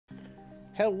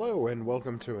Hello and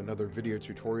welcome to another video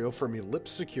tutorial from Ellipse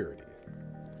Security.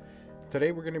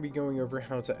 Today we're going to be going over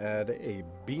how to add a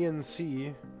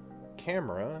BNC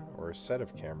camera, or a set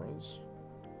of cameras,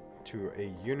 to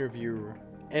a UniView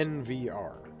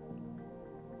NVR.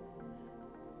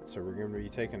 So we're going to be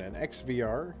taking an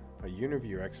XVR, a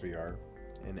UniView XVR,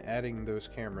 and adding those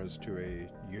cameras to a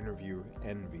UniView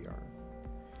NVR.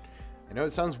 I know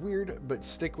it sounds weird, but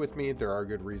stick with me, there are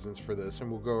good reasons for this,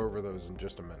 and we'll go over those in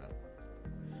just a minute.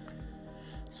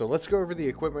 So let's go over the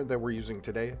equipment that we're using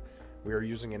today. We are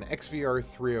using an XVR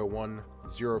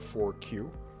 30104Q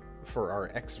for our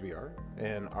XVR,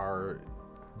 and our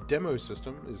demo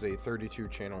system is a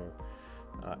 32-channel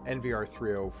NVR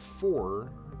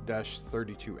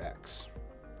 304-32X.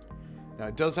 Now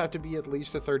it does have to be at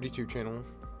least a 32-channel,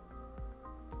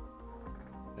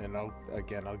 and I'll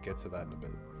get to that in a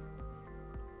bit.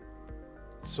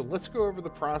 So let's go over the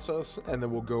process, and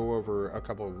then we'll go over a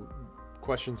couple of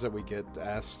questions that we get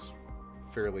asked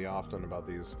fairly often about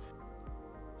these.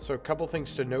 So a couple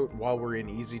things to note while we're in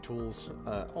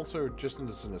EZTools. Also, just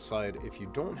as an aside, if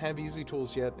you don't have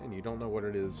EZTools yet and you don't know what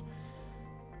it is,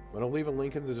 I'm going to leave a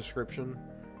link in the description.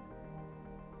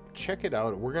 Check it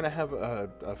out. We're going to have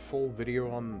a full video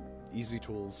on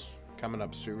EZTools coming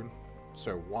up soon,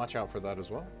 so watch out for that as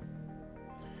well.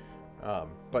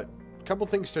 But a couple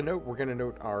things to note. We're going to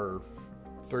note our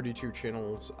 32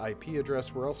 channels IP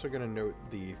address. We're also going to note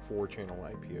the 4-channel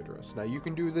IP address. Now you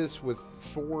can do this with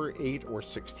 4, 8, or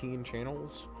 16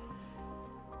 channels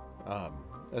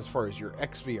as far as your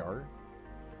XVR,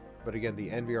 but again the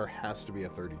NVR has to be a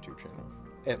 32 channel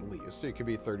at least. It could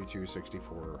be 32,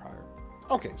 64, or higher.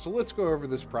 Okay, so let's go over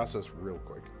this process real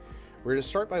quick. We're going to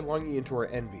start by logging into our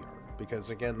NVR because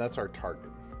again that's our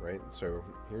target, right? So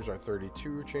here's our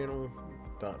 32 channel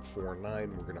 .49. We're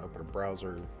going to open a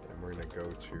browser. We're going to go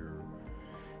to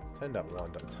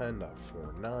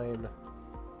 10.1.10.49.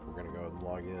 We're going to go and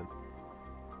log in.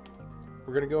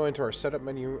 We're going to go into our setup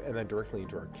menu and then directly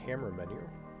into our camera menu.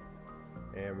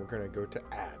 And we're going to go to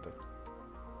add.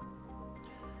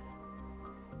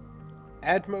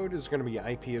 Add mode is going to be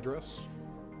IP address.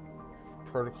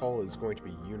 Protocol is going to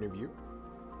be UniView.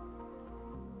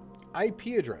 IP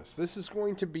address. This is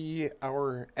going to be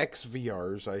our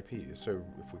XVR's IP. So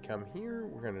if we come here,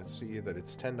 we're going to see that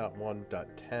it's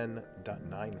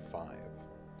 10.1.10.95.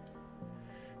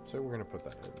 So we're going to put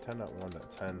that in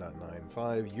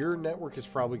 10.1.10.95. Your network is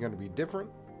probably going to be different.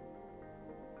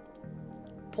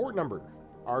 Port number.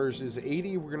 Ours is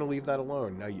 80. We're going to leave that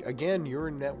alone. Now, again, your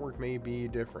network may be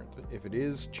different. If it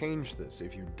is, change this.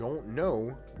 If you don't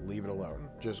know, leave it alone.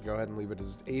 Just go ahead and leave it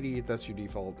as 80. That's your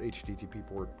default HTTP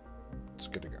port. It's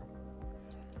good to go.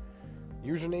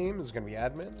 Username is going to be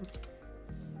admin,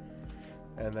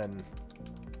 and then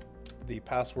the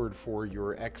password for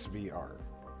your XVR.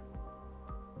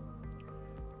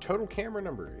 Total camera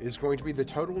number is going to be the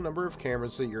total number of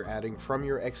cameras that you're adding from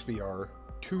your XVR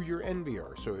to your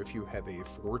NVR. So if you have a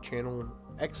 4-channel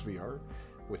XVR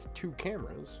with 2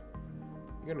 cameras,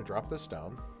 you're going to drop this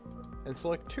down and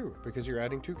select 2 because you're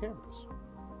adding 2 cameras.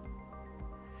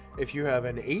 If you have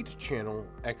an 8-channel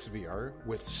XVR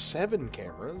with 7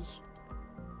 cameras,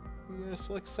 you're going to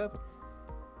select 7.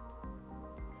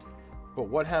 But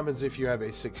what happens if you have a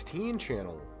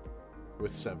 16-channel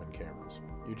with 7 cameras?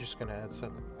 You're just going to add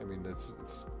 7. I mean, that's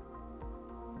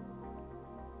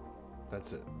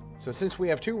it. So since we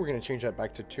have 2, we're going to change that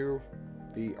back to 2.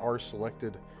 The R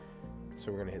selected. So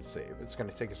we're going to hit save. It's going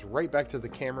to take us right back to the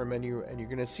camera menu, and you're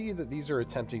going to see that these are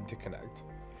attempting to connect.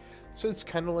 So it's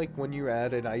kind of like when you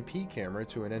add an IP camera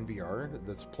to an NVR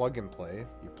that's plug and play.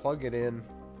 You plug it in,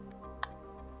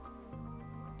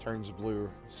 turns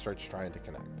blue, starts trying to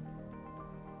connect.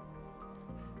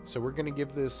 So we're going to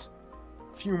give this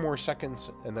a few more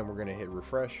seconds, and then we're going to hit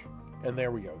refresh. And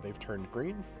there we go. They've turned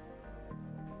green.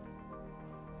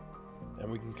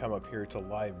 And we can come up here to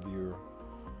live view,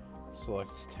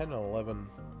 select 10 and 11,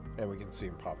 and we can see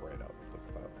them pop right out. Look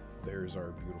at that. There's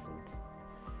our beautiful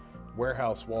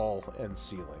warehouse wall and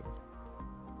ceiling.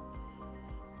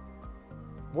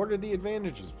 What are the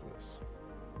advantages of this?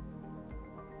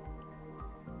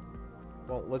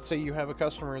 Well, let's say you have a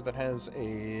customer that has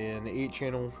an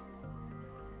 8-channel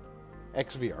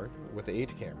XVR with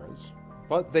 8 cameras,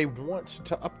 but they want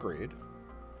to upgrade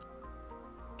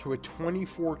to a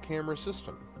 24-camera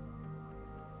system.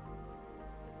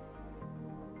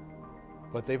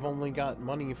 But they've only got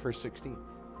money for 16.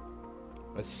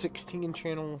 A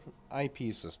 16-channel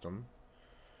IP system,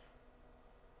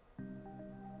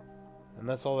 and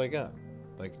that's all they got.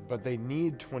 But they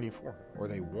need 24, or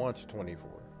they want 24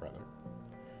 rather.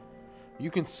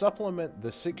 You can supplement the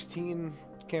 16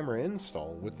 8-camera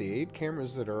install with the 8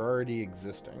 cameras that are already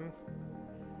existing.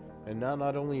 And now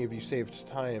not only have you saved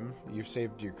time, you've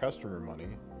saved your customer money,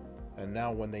 and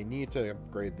now when they need to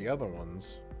upgrade the other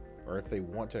ones, or if they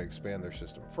want to expand their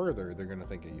system further, they're going to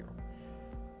think of you.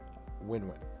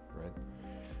 Win-win, right?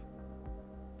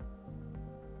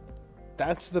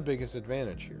 That's the biggest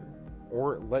advantage here.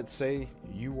 Or let's say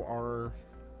you're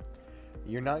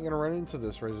not going to run into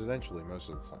this residentially most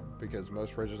of the time, because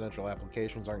most residential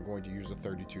applications aren't going to use a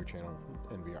 32-channel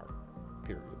NVR,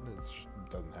 period.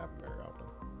 It doesn't happen very often.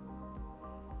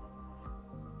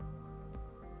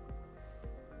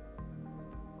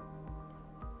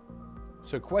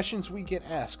 So questions we get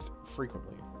asked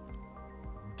frequently.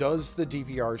 Does the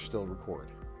DVR still record?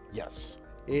 Yes,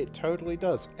 it totally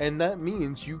does. And that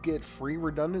means you get free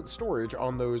redundant storage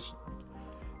on those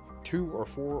 2 or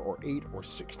 4 or 8 or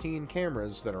 16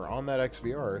 cameras that are on that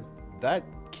XVR that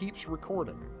keeps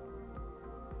recording.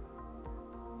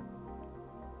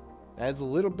 Adds a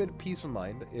little bit of peace of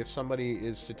mind if somebody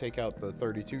is to take out the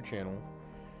 32 channel.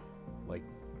 Like,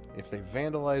 if they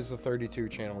vandalize the 32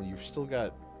 channel, you've still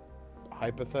got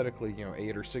hypothetically,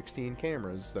 8 or 16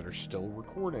 cameras that are still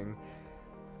recording,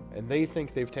 and they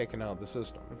think they've taken out the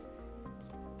system.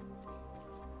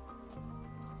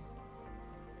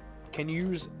 Can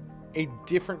use a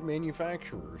different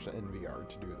manufacturer's NVR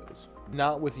to do this.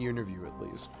 Not with UniView, at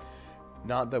least.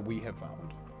 Not that we have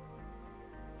found.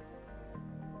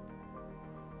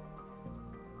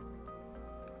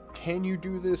 Can you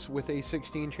do this with a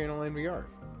 16-channel NVR?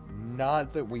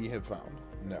 Not that we have found.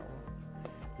 No.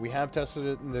 We have tested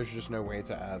it, and there's just no way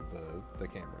to add the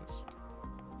cameras.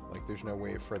 Like, there's no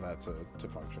way for that to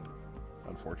function,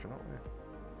 unfortunately.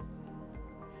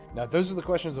 Now, those are the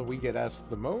questions that we get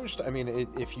asked the most. I mean,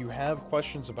 if you have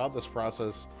questions about this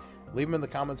process, leave them in the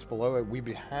comments below. We'd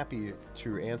be happy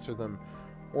to answer them,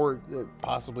 or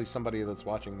possibly somebody that's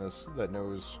watching this that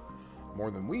knows more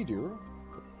than we do,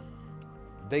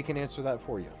 they can answer that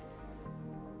for you.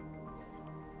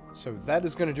 So that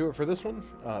is going to do it for this one.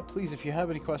 Please, if you have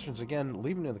any questions, again,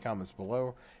 leave them in the comments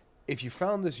below. If you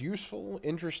found this useful,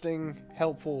 interesting,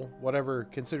 helpful, whatever,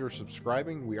 consider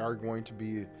subscribing. We are going to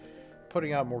be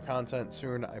putting out more content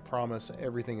soon, I promise.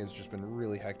 Everything has just been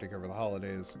really hectic over the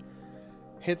holidays.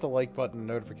 Hit the like button,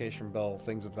 notification bell,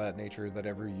 things of that nature that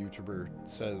every YouTuber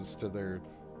says to their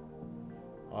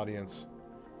audience.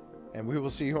 And we will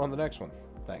see you on the next one.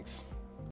 Thanks.